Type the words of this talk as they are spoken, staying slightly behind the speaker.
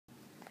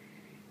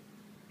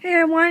Hey,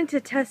 I wanted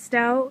to test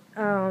out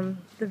the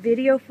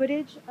video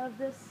footage of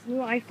this new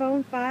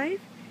iPhone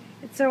 5.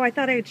 And so I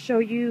thought I'd show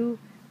you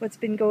what's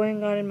been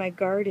going on in my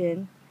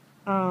garden.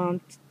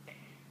 Um,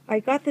 I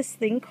got this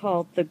thing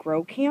called the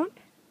Grow Camp,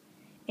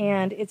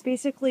 and it's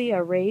basically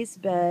a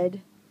raised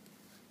bed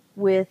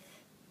with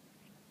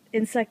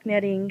insect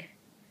netting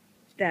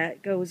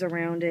that goes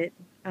around it.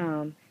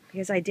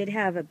 Because I did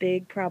have a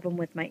big problem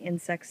with my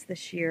insects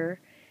this year.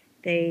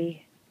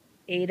 They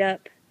ate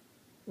up,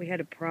 we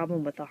had a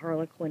problem with the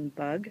harlequin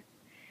bug.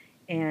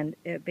 And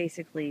it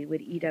basically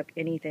would eat up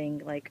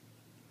anything like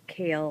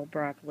kale,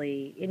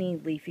 broccoli, any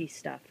leafy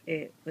stuff.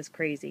 It was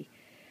crazy.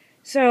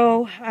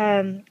 So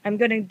I'm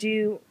going to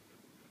do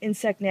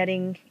insect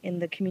netting in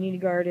the community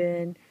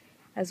garden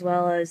as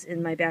well as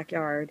in my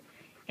backyard.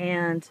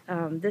 And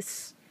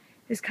this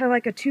is kind of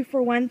like a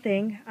 2-for-1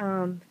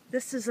 thing.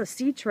 This is a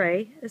seed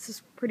tray. This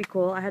is pretty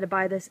cool. I had to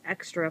buy this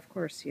extra, of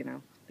course, you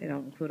know, they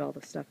don't include all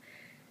the stuff.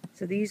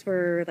 So these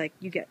were like,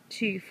 you get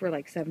 2 for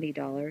like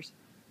 $70.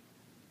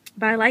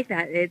 But I like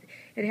that. It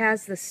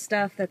has this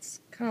stuff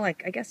that's kind of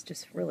like, I guess,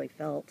 just really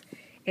felt.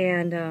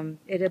 And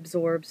it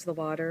absorbs the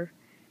water.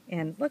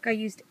 And look, I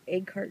used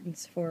egg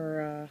cartons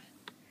for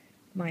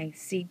my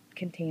seed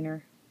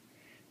container.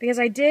 Because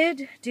I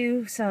did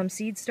do some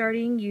seed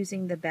starting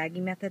using the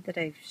bagging method that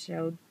I've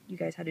showed you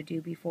guys how to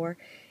do before.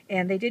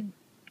 And they did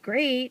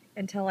great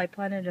until I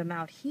planted them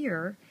out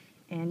here.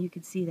 And you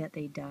could see that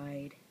they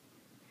died.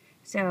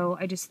 So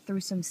I just threw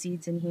some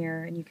seeds in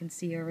here, and you can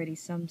see already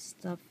some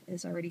stuff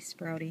is already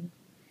sprouting.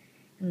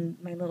 And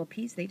my little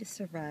peas, they just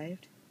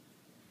survived.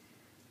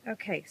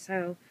 Okay,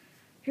 so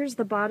here's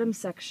the bottom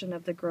section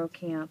of the Grow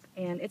Camp,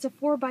 and it's a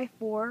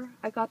 4x4.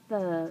 I got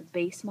the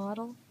base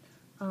model.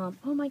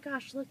 Oh my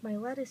gosh, look, my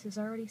lettuce is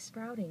already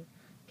sprouting.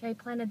 Okay, I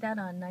planted that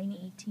on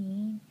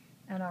 9/18,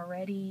 and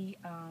already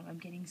I'm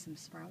getting some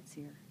sprouts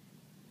here.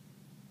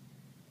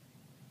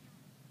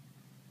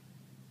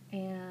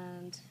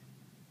 And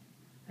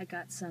I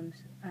got some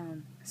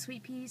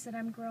sweet peas that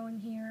I'm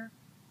growing here.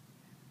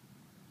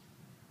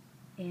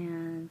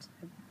 And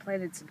I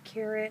planted some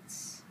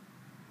carrots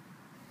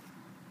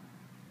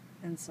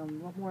and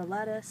some more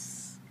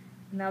lettuce.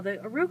 Now the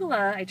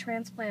arugula I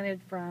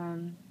transplanted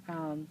from,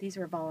 these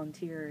were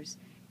volunteers,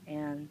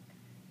 and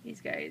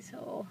these guys,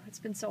 oh, it's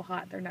been so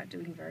hot, they're not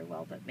doing very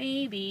well, but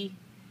maybe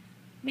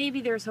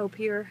there's hope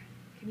here.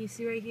 Can you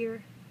see right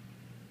here?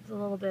 There's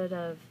a little bit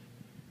of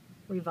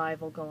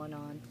revival going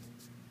on.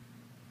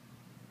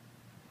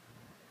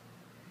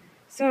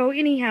 So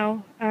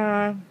anyhow,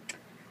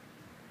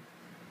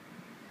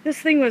 this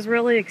thing was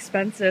really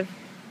expensive,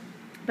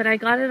 but I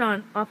got it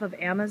off of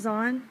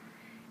Amazon.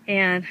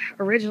 And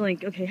originally,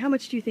 okay, how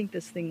much do you think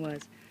this thing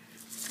was?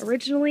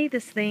 Originally,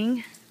 this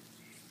thing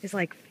is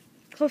like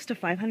close to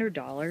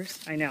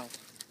 $500. I know,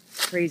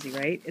 crazy,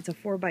 right? It's a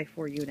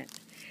 4x4 unit.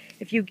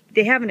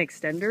 They have an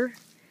extender,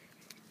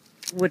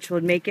 which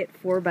would make it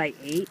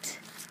 4x8,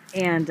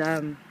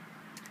 and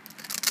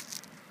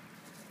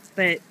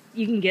but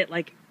you can get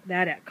like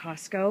that at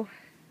Costco.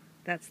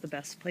 That's the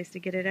best place to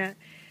get it at,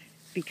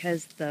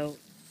 because the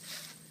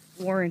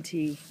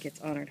warranty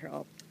gets honored here.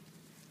 I'm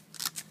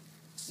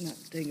not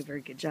doing a very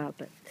good job,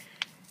 but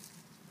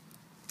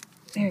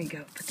there you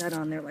go. Put that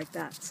on there like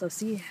that. So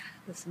see,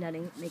 this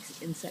netting makes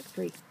it insect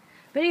free.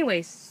 But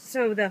anyways,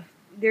 so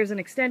there's an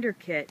extender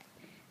kit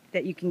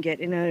that you can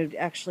get, and it would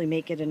actually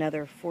make it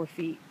another 4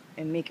 feet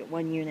and make it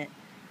 1 unit.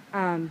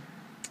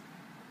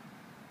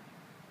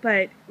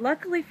 But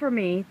luckily for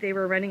me, they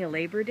were running a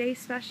Labor Day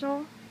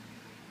special,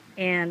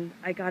 and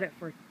I got it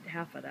for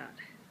half of that.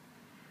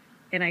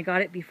 And I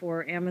got it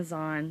before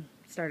Amazon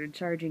started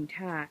charging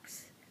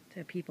tax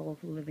to people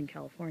who live in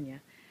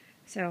California.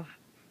 So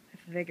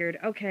I figured,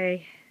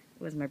 okay,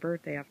 it was my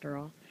birthday after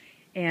all,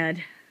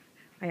 and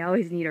I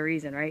always need a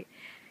reason, right?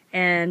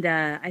 And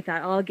I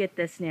thought, I'll get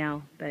this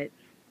now, but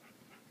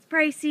it's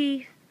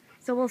pricey,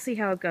 so we'll see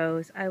how it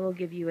goes. I will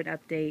give you an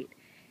update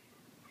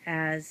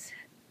as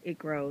it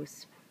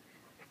grows.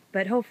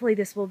 But hopefully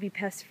this will be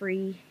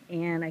pest-free,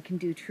 and I can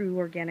do true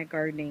organic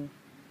gardening.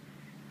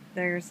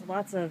 There's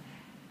lots of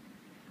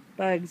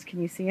bugs,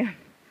 can you see them?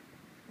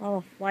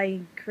 All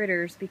flying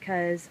critters,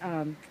 because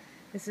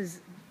this is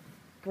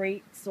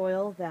great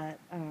soil that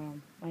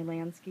my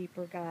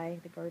landscaper guy,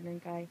 the gardener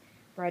guy,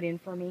 brought in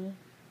for me,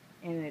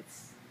 and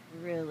it's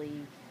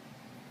really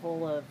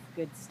full of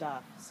good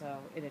stuff, so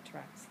it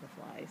attracts the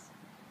flies.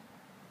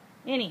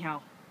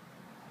 Anyhow,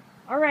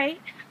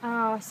 alright,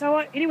 so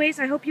anyways,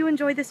 I hope you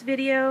enjoyed this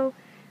video.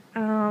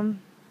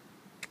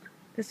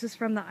 This is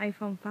from the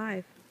iPhone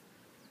 5.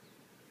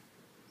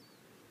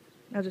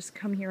 I'll just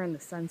come here in the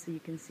sun so you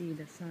can see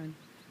the sun.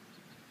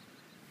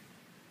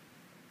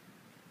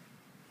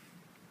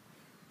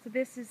 So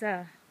this is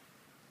an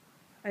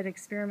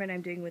experiment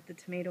I'm doing with the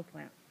tomato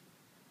plant.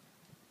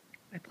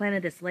 I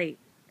planted this late.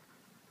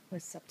 It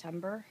was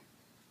September.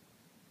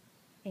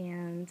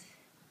 And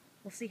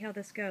we'll see how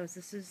this goes.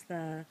 This is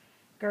the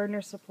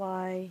Gardener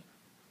Supply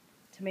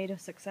Tomato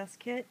Success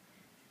Kit.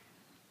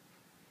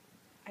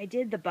 I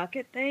did the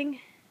bucket thing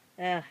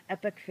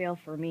Epic fail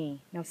for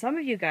me. Now some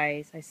of you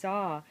guys, I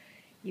saw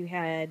you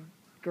had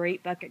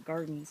great bucket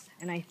gardens,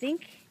 and I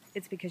think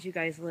it's because you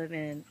guys live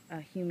in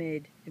a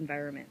humid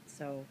environment,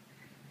 so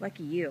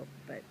lucky you,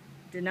 but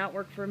did not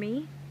work for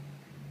me.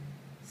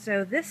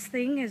 So this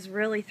thing is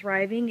really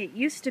thriving. It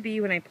used to be,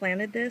 when I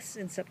planted this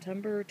in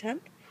September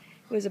 10th,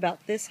 it was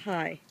about this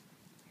high.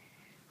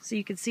 So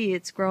you can see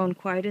it's grown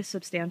quite a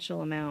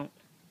substantial amount.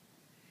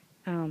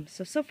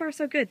 So far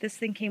so good. This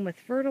thing came with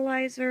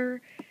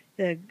fertilizer,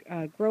 the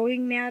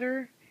growing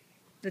matter,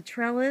 the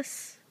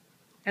trellis,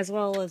 as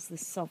well as the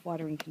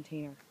self-watering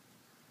container.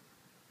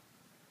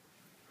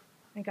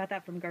 I got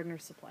that from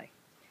Gardener's Supply.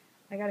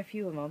 I got a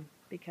few of them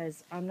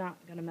because I'm not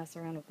going to mess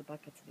around with the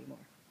buckets anymore.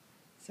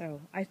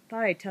 So I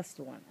thought I'd test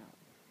the one out.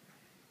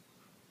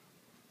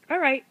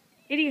 Alright,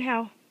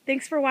 anyhow,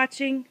 thanks for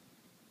watching.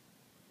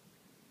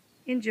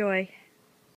 Enjoy.